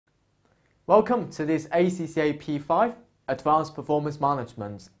Welcome to this ACCA P5 Advanced Performance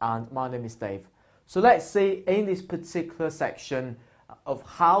Management, and my name is Dave. So let's see in this particular section of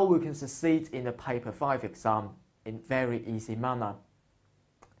how we can succeed in the Paper 5 exam in very easy manner.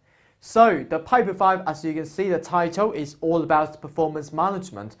 So the Paper 5, as you can see, the title is all about performance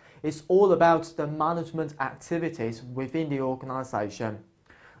management. It's all about the management activities within the organization.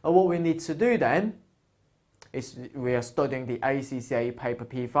 And what we need to do then is we are studying the ACCA Paper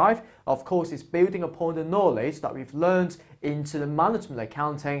P5. Of course, it's building upon the knowledge that we've learned into the management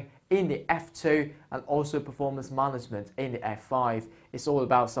accounting in the F2 and also performance management in the F5. It's all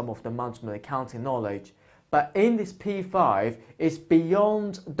about some of the management accounting knowledge. But in this P5, it's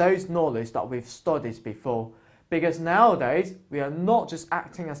beyond those knowledge that we've studied before. Because nowadays, we are not just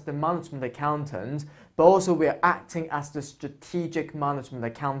acting as the management accountant, but also we are acting as the strategic management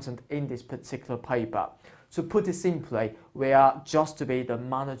accountant in this particular paper. To put it simply, we are just to be the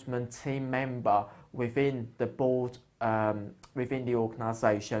management team member within the board, within the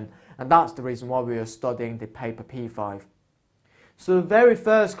organization. And that's the reason why we are studying the Paper P5. So the very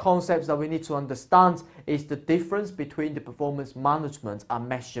first concept that we need to understand is the difference between the performance management and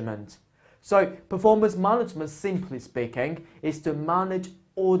measurement. So performance management, simply speaking, is to manage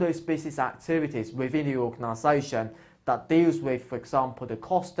all those business activities within the organization that deals with, for example, the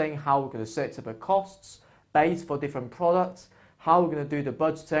costing, how we're going to set up the costs base for different products, how we're going to do the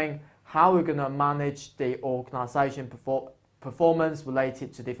budgeting, how we're going to manage the organization performance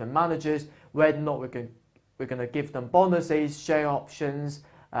related to different managers, whether or not we're going to give them bonuses, share options,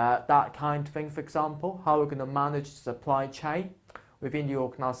 that kind of thing, for example, how we're going to manage the supply chain within the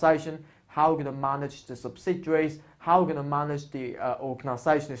organization, how we're going to manage the subsidiaries, how we're going to manage the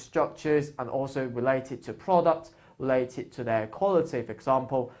organizational structures, and also related to products, related to their quality, for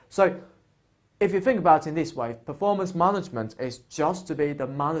example. So if you think about it in this way, performance management is just to be the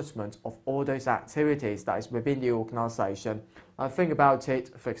management of all those activities that is within the organization. And think about it,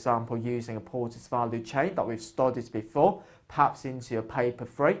 for example, using a Porter's value chain that we've studied before, perhaps into your Paper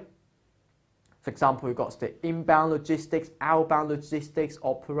 3. For example, we've got the inbound logistics, outbound logistics,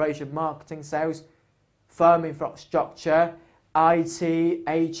 operation, marketing, sales, firm infrastructure, IT,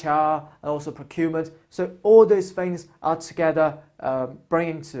 HR, and also procurement. So all those things are together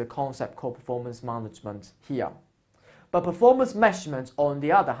bringing to the concept called performance management here. But performance measurement, on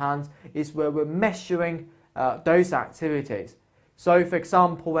the other hand, is where we're measuring those activities. So for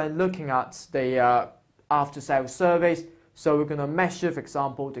example, when looking at the after-sales service, so we're going to measure, for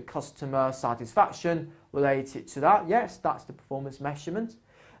example, the customer satisfaction related to that. Yes, that's the performance measurement.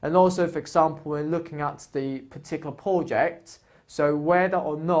 And also, for example, when looking at the particular project, so whether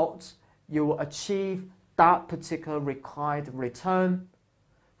or not you will achieve that particular required return.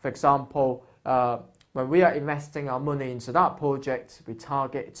 For example, when we are investing our money into that project, we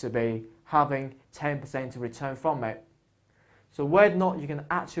target to be having 10% return from it. So whether or not you can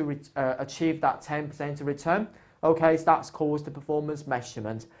actually achieve that 10% return, okay, so that's called the performance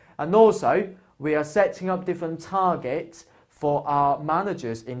measurement. And also, we are setting up different targets for our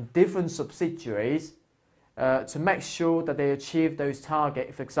managers in different subsidiaries to make sure that they achieve those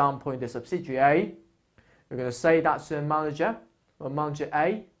targets. For example, in the subsidiary A, we're going to say that to the manager, or manager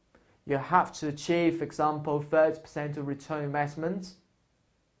A, you have to achieve, for example, 30% of return investment.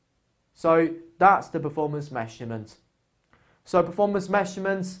 So that's the performance measurement. So performance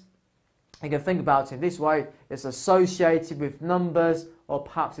measurements, you can think about it in this way, it's associated with numbers or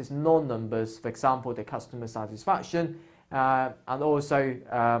perhaps it's non-numbers, for example, the customer satisfaction, and also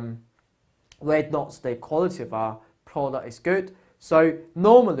whether or not the quality of our product is good. So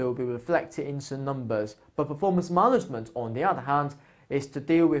normally it will be reflected into numbers, but performance management, on the other hand, is to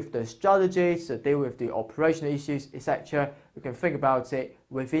deal with the strategies, to deal with the operational issues, etc. We can think about it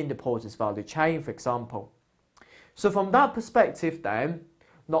within the Porter's value chain, for example. So from that perspective then,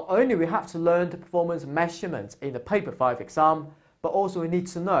 not only we have to learn the performance measurement in the Paper 5 exam, but also we need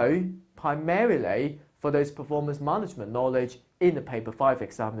to know primarily for those performance management knowledge in the Paper 5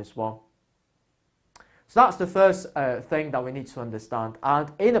 exam as well. So that's the first thing that we need to understand.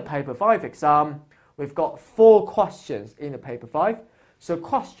 And in the Paper 5 exam, we've got 4 questions in the Paper 5. So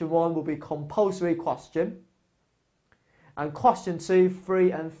question 1 will be compulsory question. And question 2,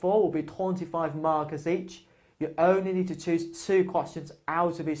 3 and 4 will be 25 markers each. You only need to choose 2 questions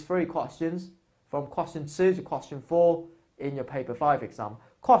out of these 3 questions, from question 2 to question 4 in your Paper 5 exam.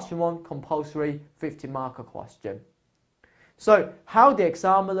 Question 1, compulsory 50 marker question. So how the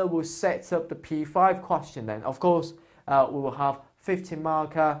examiner will set up the P5 question then? Of course, we will have 50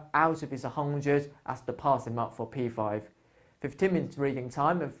 marker out of his 100 as the passing mark for P5. 15 minutes reading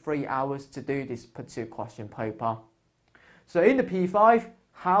time and 3 hours to do this particular question paper. So in the P5,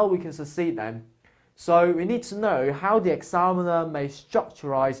 how we can succeed them. So we need to know how the examiner may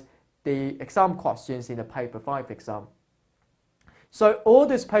structurize the exam questions in the Paper 5 exam. So all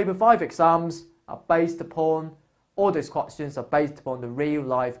these Paper 5 exams are based upon, all these questions are based upon the real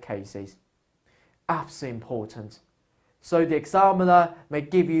life cases. Absolutely important. So the examiner may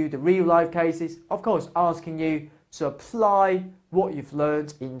give you the real life cases, of course asking you to apply what you've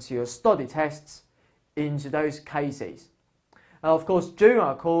learned into your study tests into those cases. And of course during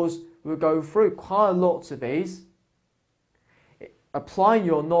our course we'll go through quite a lot of these, applying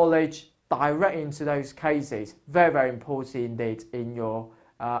your knowledge directly into those cases. Very, very important indeed in your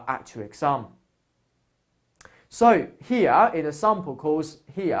actual exam. So here in the sample course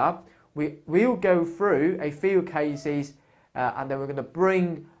here, we will go through a few cases and then we're going to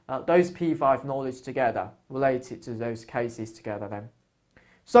bring those P5 knowledge together, related to those cases together then.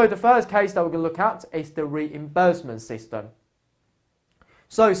 So the first case that we're going to look at is the reimbursement system.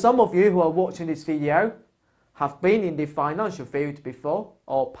 So some of you who are watching this video have been in the financial field before,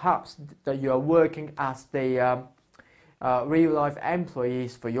 or perhaps that you are working as the real life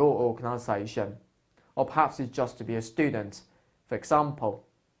employees for your organization, or perhaps it's just to be a student, for example.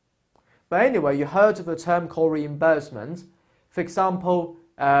 But anyway, you heard of a term called reimbursement. For example,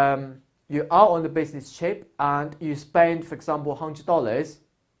 you are on a business trip and you spend, for example, $100.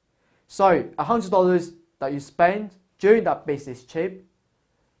 So $100 that you spend during that business trip,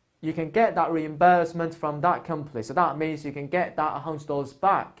 you can get that reimbursement from that company. So that means you can get that $100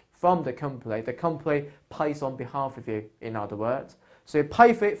 back from the company. The company pays on behalf of you, in other words. So you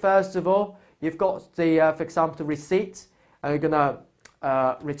pay for it first of all. You've got the, for example, the receipt, and you're going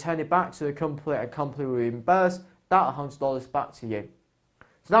to return it back to the company. A company will reimburse that $100 back to you.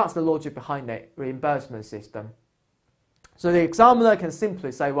 So that's the logic behind the reimbursement system. So the examiner can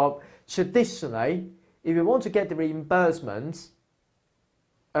simply say, well, traditionally, if you want to get the reimbursement,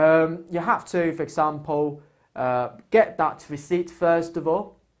 you have to, for example, get that receipt first of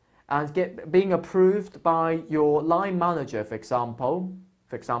all, and being approved by your line manager, for example,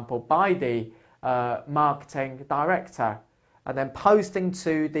 by the marketing director, and then posting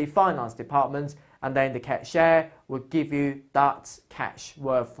to the finance department, and then the cashier will give you that cash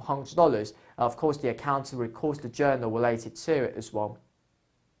worth $100. Of course, the accountant records the journal related to it as well.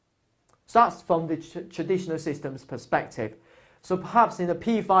 So that's from the traditional system's perspective. So perhaps in the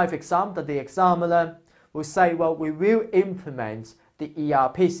P5 exam that the examiner will say, well, we will implement the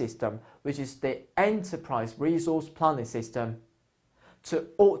ERP system, which is the Enterprise Resource Planning System, to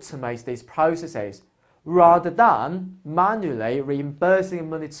automate these processes rather than manually reimbursing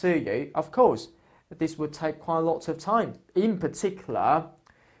money to you. Of course, this would take quite a lot of time. In particular,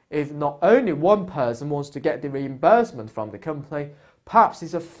 if not only one person wants to get the reimbursement from the company, perhaps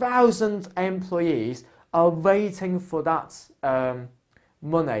it's 1,000 employees are waiting for that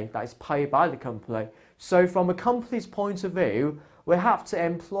money that is paid by the company. So from a company's point of view, we have to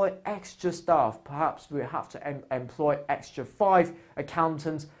employ extra staff. Perhaps we have to employ extra 5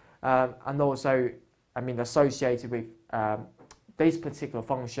 accountants and also, associated with these particular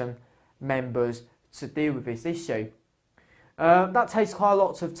function members to deal with this issue. That takes quite a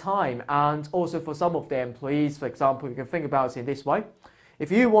lot of time, and also for some of the employees, for example, you can think about it in this way.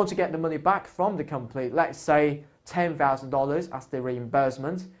 If you want to get the money back from the company, let's say $10,000 as the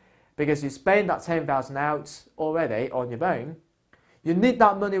reimbursement, because you spend that $10,000 out already on your own, you need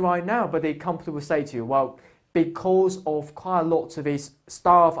that money right now, but the company will say to you, well, because of quite a lot of these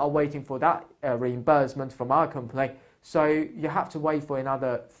staff are waiting for that reimbursement from our company, so you have to wait for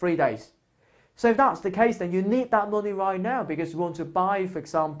another 3 days. So if that's the case, then you need that money right now because you want to buy, for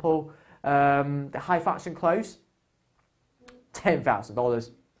example, the high fashion clothes, $10,000.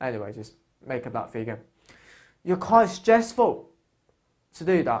 Anyway, just make up that figure. You're quite stressful to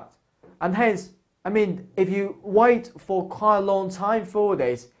do that. And hence, if you wait for quite a long time for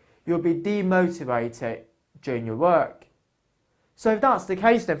this, you'll be demotivated during your work. So if that's the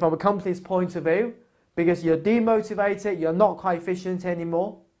case, then from a company's point of view, because you're demotivated, you're not quite efficient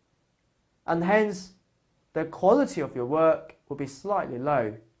anymore, and hence the quality of your work will be slightly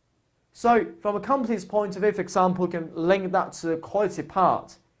low. So from a company's point of view, for example, you can link that to the quality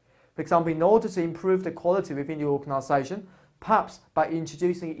part. For example, in order to improve the quality within your organization, perhaps by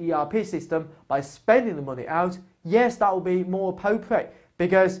introducing an ERP system, by spending the money out, yes, that will be more appropriate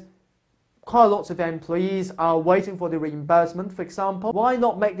because quite a lot of employees are waiting for the reimbursement, for example. Why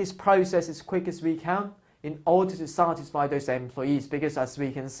not make this process as quick as we can in order to satisfy those employees? Because as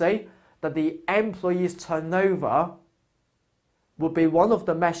we can see, that the employees' turnover would be one of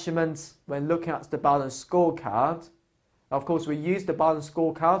the measurements when looking at the balance scorecard. Of course, we use the balance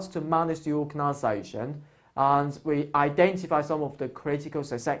scorecards to manage the organization, and we identify some of the critical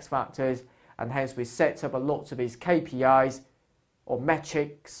success factors, and hence we set up a lot of these KPIs or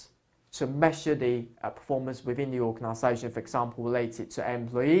metrics to measure the performance within the organization. For example, related to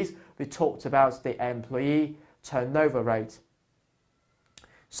employees, we talked about the employee turnover rate.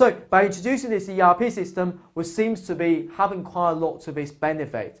 So by introducing this ERP system, which seems to be having quite a lot of its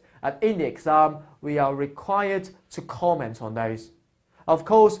benefit, and in the exam, we are required to comment on those. Of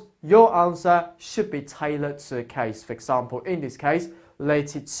course, your answer should be tailored to the case. For example, in this case,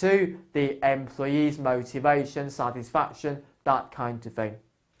 related to the employee's motivation, satisfaction, that kind of thing.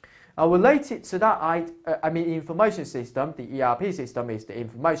 Related to that, information system, the ERP system is the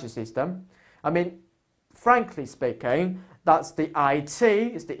information system. Frankly speaking, that's the IT,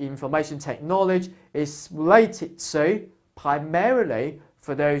 is the information technology, is related to primarily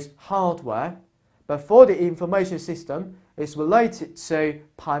for those hardware, but for the information system, it's related to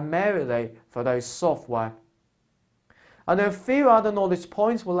primarily for those software. And there are a few other knowledge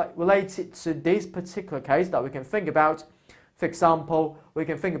points related to this particular case that we can think about. For example, we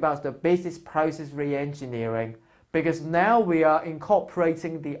can think about the business process re-engineering, because now we are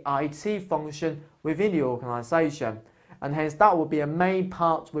incorporating the IT function within the organization, and hence that will be a main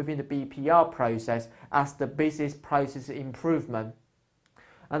part within the BPR process as the business process improvement.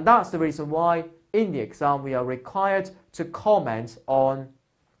 And that's the reason why in the exam we are required to comment on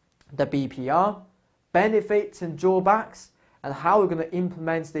the BPR, benefits and drawbacks, and how we're going to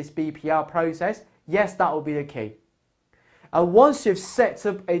implement this BPR process. Yes, that will be the key. And once you've set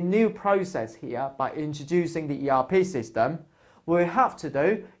up a new process here by introducing the ERP system, what we have to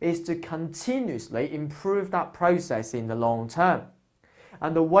do is to continuously improve that process in the long term.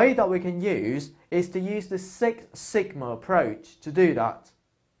 And the way that we can use is to use the Six Sigma approach to do that.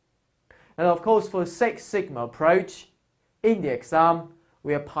 And of course, for the Six Sigma approach, in the exam,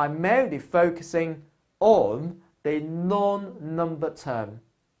 we are primarily focusing on the non-number term.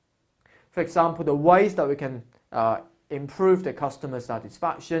 For example, the ways that we can improve the customer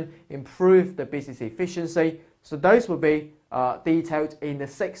satisfaction, improve the business efficiency. So those will be detailed in the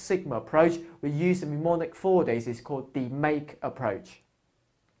Six Sigma approach. We use the mnemonic for this. It's called the MAKE approach.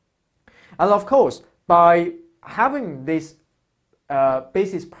 And of course, by having this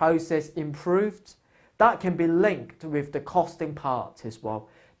business process improved, that can be linked with the costing part as well.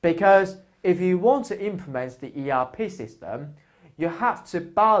 Because if you want to implement the ERP system, you have to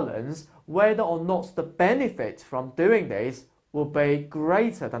balance whether or not the benefit from doing this will be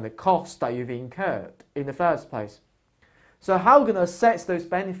greater than the cost that you've incurred in the first place. So how are we going to assess those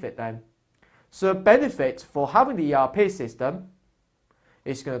benefits then? So a benefit for having the ERP system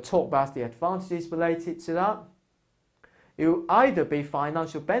is going to talk about the advantages related to that. It will either be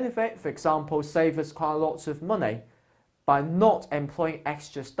financial benefit, for example, save us quite a lot of money by not employing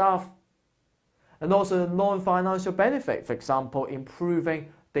extra staff, and also the non-financial benefit, for example,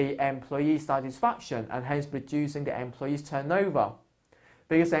 improving the employee satisfaction and hence reducing the employee's turnover.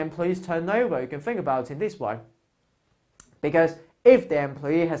 Because the employee's turnover, you can think about it in this way. Because if the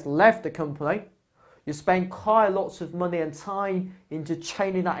employee has left the company, you spend quite a lot of money and time into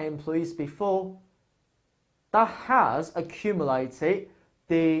training that employees before, that has accumulated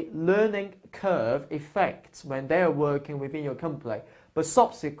the learning curve effect when they are working within your company. But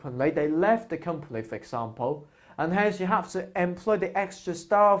subsequently, they left the company, for example, and hence you have to employ the extra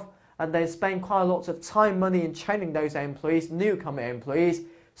staff and then spend quite a lot of time, money in training those employees, newcomer employees.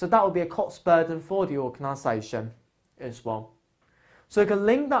 So that will be a cost burden for the organization as well. So you can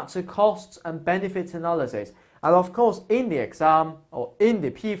link that to costs and benefits analysis. And of course, in the exam or in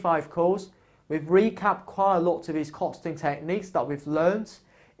the P5 course, we've recapped quite a lot of these costing techniques that we've learned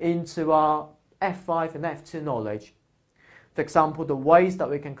into our F5 and F2 knowledge. For example, the ways that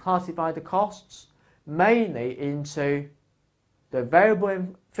we can classify the costs, mainly into the variable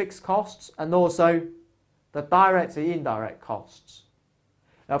and fixed costs and also the direct and indirect costs.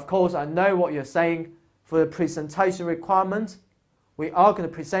 Now, of course, I know what you're saying. For the presentation requirement, we are going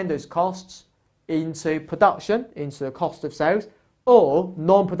to present those costs into production, into the cost of sales, or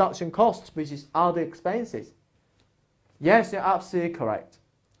non-production costs, which is other expenses. Yes, you're absolutely correct.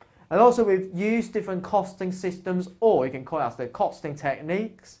 And also we've used different costing systems, or you can call it as the costing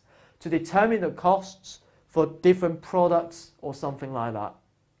techniques, to determine the costs for different products or something like that.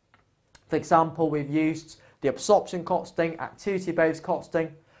 For example, we've used the absorption costing, activity-based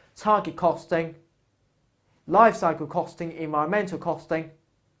costing, target costing, life cycle costing, environmental costing,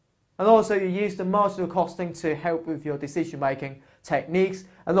 and also you use the marginal costing to help with your decision-making techniques,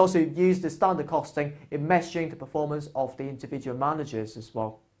 and also you use the standard costing in measuring the performance of the individual managers as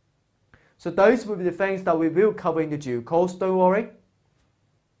well. So those will be the things that we will cover in the due course, don't worry.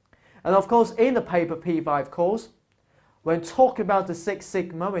 And of course, in the paper P5 course, when talking about the Six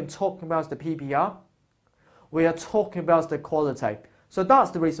Sigma, when talking about the PPR, we are talking about the quality. So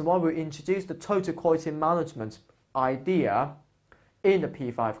that's the reason why we introduced the total quality management idea in the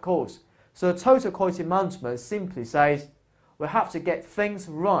P5 course. So total quality management simply says we have to get things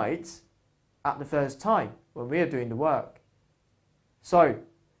right at the first time when we are doing the work. So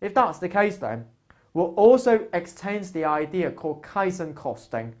if that's the case, then we'll also extend the idea called Kaizen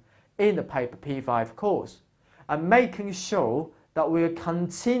costing in the paper P5 course, and making sure that we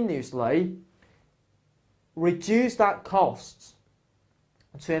continuously reduce that cost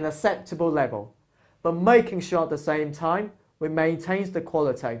to an acceptable level, but making sure at the same time we maintain the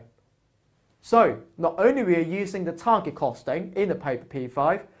quality. So not only we are using the target costing in the paper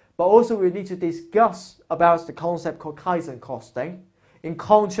P5, but also we need to discuss about the concept called Kaizen costing in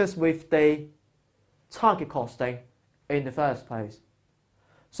contrast with the target costing in the first place.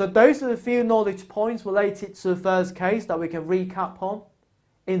 So those are the few knowledge points related to the first case that we can recap on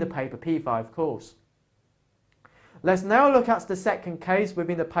in the paper P5 course. Let's now look at the second case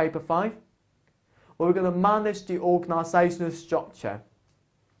within the paper 5, where we're going to manage the organizational structure.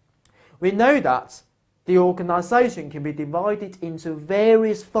 We know that the organization can be divided into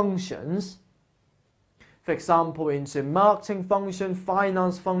various functions, for example, into marketing function,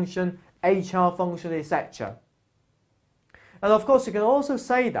 finance function, HR function, etc. And of course, you can also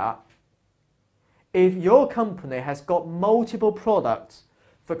say that if your company has got multiple products,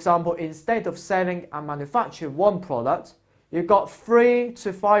 for example, instead of selling and manufacturing one product, you've got 3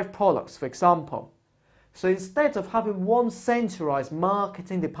 to 5 products, for example. So instead of having one centralized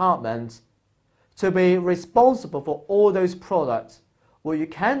marketing department to be responsible for all those products, what you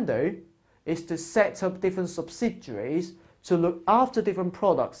can do is to set up different subsidiaries to look after different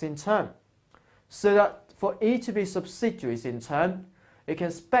products in turn, so that for each of these subsidiaries in turn, it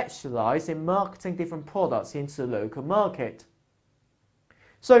can specialize in marketing different products into the local market.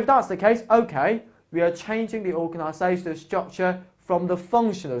 So if that's the case, okay, we are changing the organizational structure from the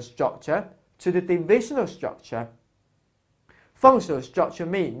functional structure to the divisional structure. Functional structure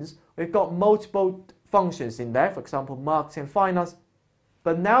means we've got multiple functions in there, for example, marketing, finance,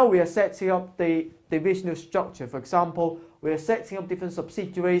 but now we are setting up the divisional structure. For example, we are setting up different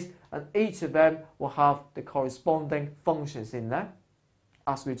subsidiaries, and each of them will have the corresponding functions in there,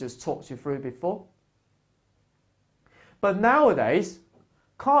 as we just talked you through before. But nowadays,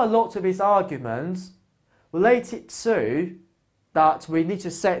 quite a lot of these arguments related to that we need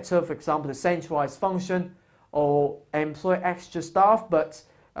to set up, for example, the centralized function or employ extra staff, but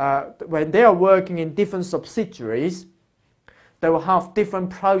when they are working in different subsidiaries, they will have different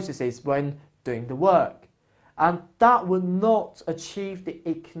processes when doing the work. And that will not achieve the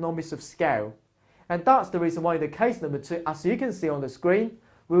economies of scale. And that's the reason why in the case number 2, as you can see on the screen,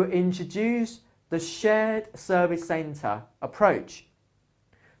 we will introduce the shared service center approach.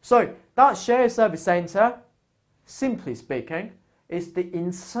 So that shared service center, simply speaking, is the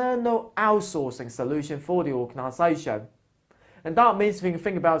internal outsourcing solution for the organization. And that means we can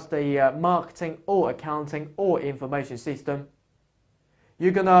think about the marketing or accounting or information system.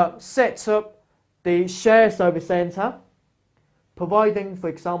 You're going to set up the shared service center, providing, for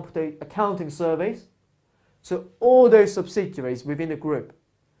example, the accounting service to all those subsidiaries within the group.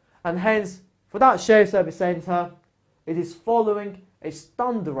 And hence, for that shared service center, it is following a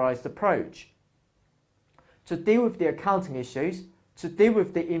standardized approach to deal with the accounting issues, to deal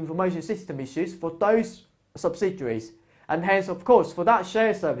with the information system issues for those subsidiaries. And hence, of course, for that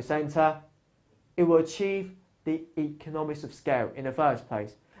shared service center, it will achieve the economies of scale in the first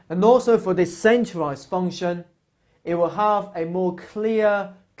place. And also for this centralized function, it will have a more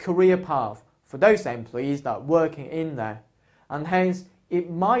clear career path for those employees that are working in there. And hence,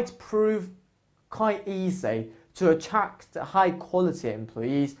 it might prove quite easy to attract high quality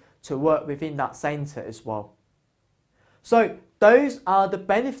employees to work within that center as well. So those are the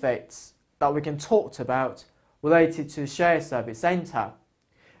benefits that we can talk about related to shared service center.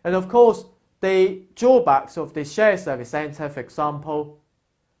 And of course, the drawbacks of the shared service center, for example,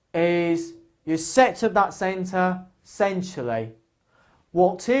 is you set up that center centrally.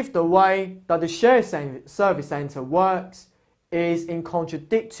 What if the way that the shared service center works is in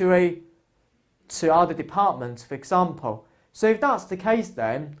contradictory to other departments, for example? So if that's the case,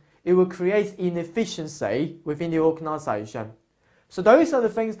 then it will create inefficiency within the organization. So those are the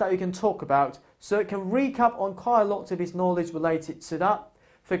things that you can talk about. So it can recap on quite a lot of this knowledge related to that.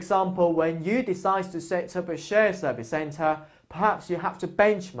 For example, when you decide to set up a shared service center, perhaps you have to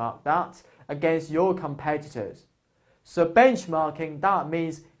benchmark that against your competitors. So benchmarking, that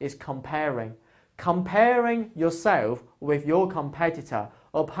means is comparing. Comparing yourself with your competitor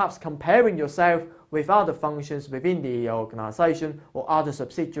or perhaps comparing yourself with other functions within the organization or other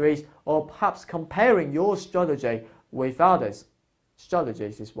subsidiaries, or perhaps comparing your strategy with others'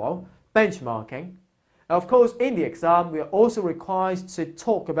 strategies as well, benchmarking. Of course, in the exam, we are also required to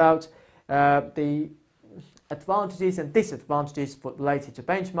talk about the advantages and disadvantages related to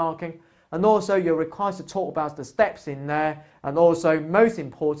benchmarking, and also you're required to talk about the steps in there, and also most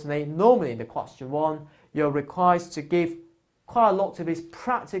importantly, normally in the question 1, you're required to give quite a lot of these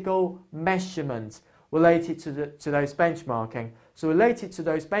practical measurements related to those benchmarking. So related to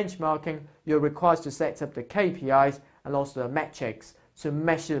those benchmarking, you're required to set up the KPIs and also the metrics to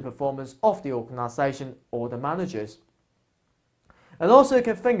measure the performance of the organization or the managers. And also you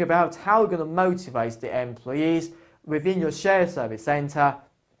can think about how you're going to motivate the employees within your shared service center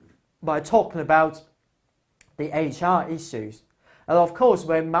by talking about the HR issues. And of course,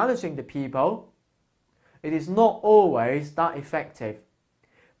 when managing the people, it is not always that effective.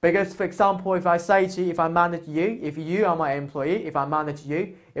 Because, for example, if I say to you, if I manage you, if you are my employee, if I manage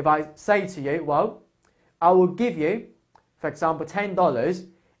you, if I say to you, well, I will give you, for example, $10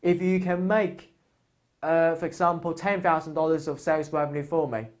 if you can make, for example, $10,000 of sales revenue for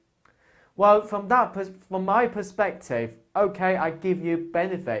me. Well, from my perspective, okay, I give you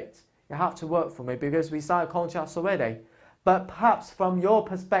benefits. You have to work for me because we signed contracts already. But perhaps from your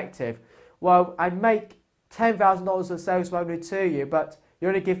perspective, well, I make $10,000 of sales revenue to you, but you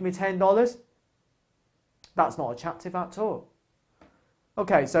only give me $10? That's not attractive at all.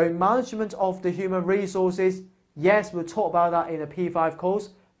 Okay, so management of the human resources, yes, we'll talk about that in the P5 course.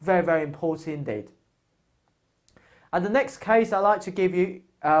 Very, very important indeed. And the next case I'd like to give you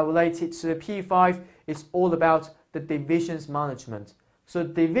related to the P5 is all about the divisions management. So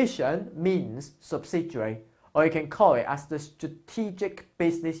division means subsidiary, or you can call it as the strategic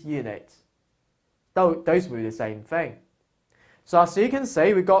business unit. Those will be the same thing. So as you can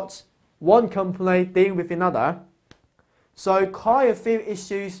see, we've got one company dealing with another. So quite a few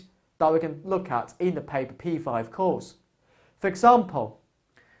issues that we can look at in the paper P5 course. For example,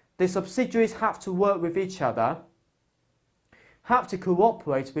 the subsidiaries have to work with each other, have to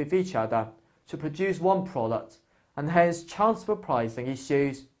cooperate with each other to produce one product, and hence transfer pricing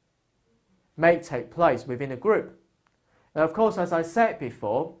issues may take place within a group. And of course, as I said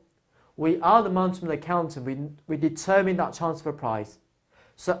before, we are the management accountant, we determine that transfer price.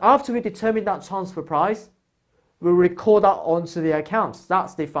 So after we determine that transfer price, we record that onto the accounts.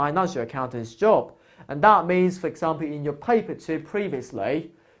 That's the financial accountant's job. And that means, for example, in your paper 2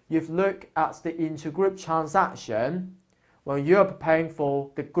 previously, you've looked at the intergroup transaction when you're preparing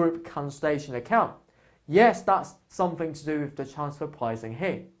for the group consolidation account. Yes, that's something to do with the transfer pricing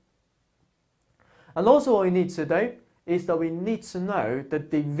here. And also what we need to do is that we need to know the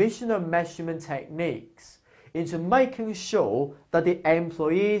divisional measurement techniques into making sure that the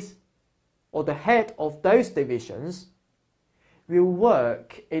employees or the head of those divisions will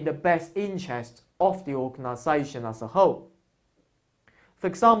work in the best interest of the organization as a whole. For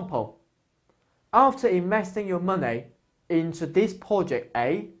example, after investing your money into this project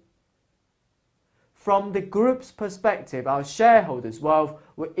A, from the group's perspective, our shareholders' wealth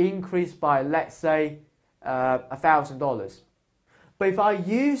will increase by, let's say, $1,000. But if I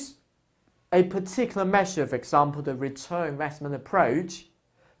use a particular measure, for example, the return investment approach,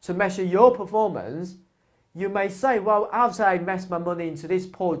 to measure your performance, you may say, well, after I invest my money into this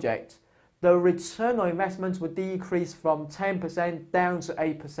project, the return on investment will decrease from 10% down to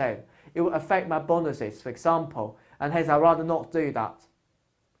 8%. It will affect my bonuses, for example, and hence I'd rather not do that.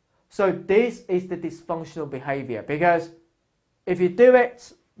 So this is the dysfunctional behavior, because if you do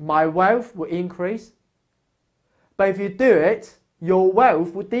it, my wealth will increase. But if you do it, your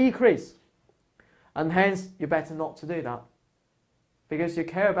wealth will decrease. And hence, you better not to do that. Because you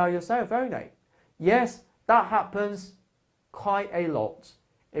care about yourself only. Yes, that happens quite a lot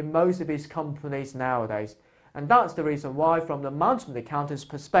in most of these companies nowadays. And that's the reason why, from the management accountant's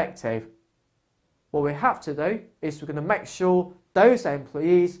perspective, what we have to do is we're going to make sure those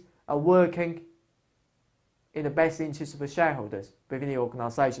employees are working in the best interest of the shareholders within the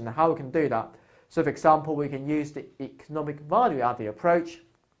organization. And how we can do that? So, for example, we can use the economic value added approach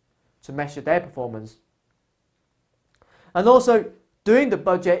to measure their performance. And also, doing the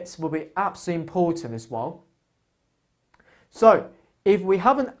budgets will be absolutely important as well. So, if we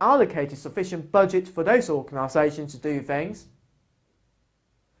haven't allocated sufficient budget for those organizations to do things,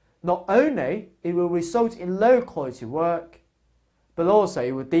 not only it will result in low quality work, but also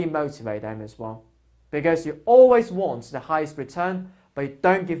it will demotivate them as well. Because you always want the highest return, but you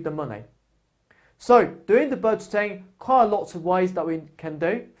don't give the money. So, doing the budgeting, quite a lot of ways that we can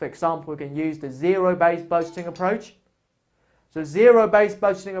do. For example, we can use the zero-based budgeting approach. So zero-based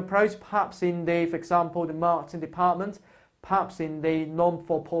budgeting approach, perhaps in the, for example, the marketing department, perhaps in the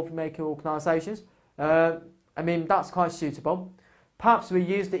non-for-profit making organisations. That's quite suitable. Perhaps we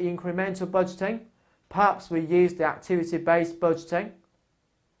use the incremental budgeting. Perhaps we use the activity-based budgeting.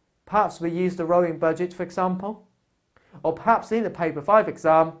 Perhaps we use the rolling budget, for example. Or perhaps in the Paper 5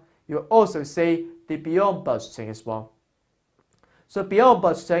 exam, you'll also see the beyond budgeting as well. So beyond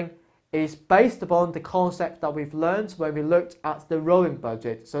budgeting is based upon the concept that we've learned when we looked at the rolling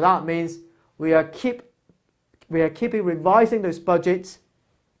budget. So that means we are keeping revising those budgets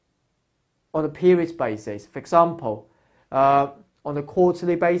on a period basis. For example, on a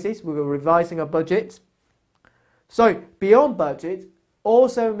quarterly basis, we were revising a budget. So beyond budget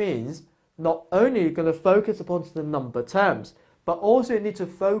also means not only you're going to focus upon the number terms, but also you need to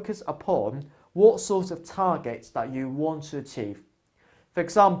focus upon what sorts of targets that you want to achieve. For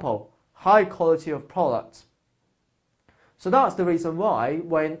example, high quality of product. So that's the reason why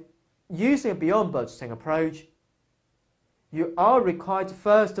when using a beyond budgeting approach, you are required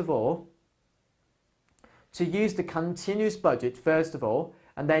first of all to use the continuous budget first of all,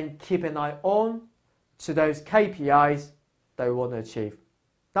 and then keep an eye on to those KPIs that you want to achieve.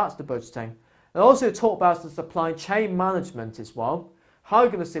 That's the budgeting. And also talk about the supply chain management as well. How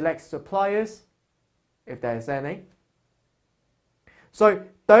you're going to select suppliers, if there's any. So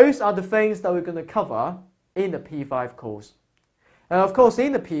those are the things that we're going to cover in the P5 course. And of course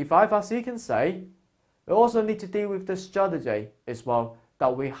in the P5, as you can see, we also need to deal with the strategy as well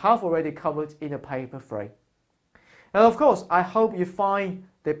that we have already covered in the Paper 3. And of course, I hope you find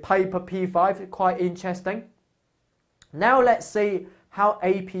the Paper P5 quite interesting. Now let's see how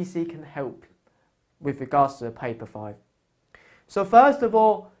APC can help with regards to the Paper 5. So first of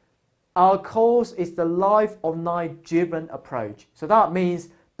all, our course is the live online driven approach. So that means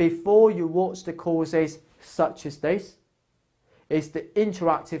before you watch the courses such as this, it's the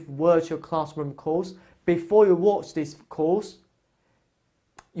interactive virtual classroom course. Before you watch this course,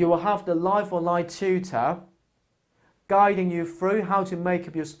 you will have the live online tutor guiding you through how to make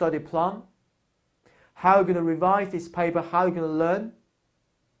up your study plan, how you're going to revise this paper, how you're going to learn,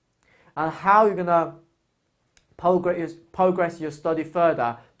 and how you're going to progress your study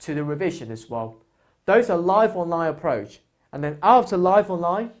further to the revision as well. Those are live online approach. And then after live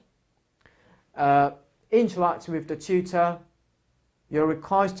online, interacting with the tutor, you're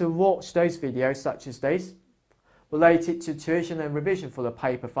required to watch those videos such as this, related to tuition and revision for the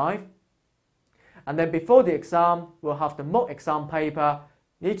Paper 5. And then before the exam, we'll have the mock exam paper.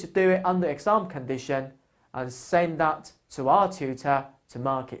 You need to do it under exam condition and send that to our tutor to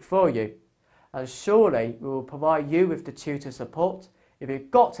mark it for you. And surely we will provide you with the tutor support. If you've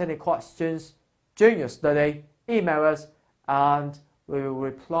got any questions during your study, email us and we will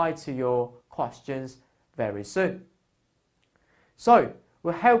reply to your questions very soon. So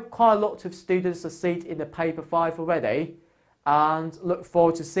we'll help quite a lot of students succeed in the Paper 5 already, and look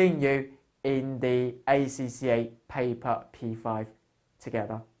forward to seeing you in the ACCA Paper P5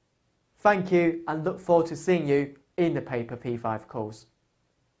 together. Thank you and look forward to seeing you in the Paper P5 course.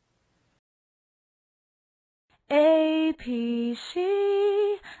 APC,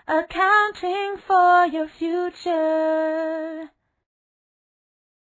 accounting for your future.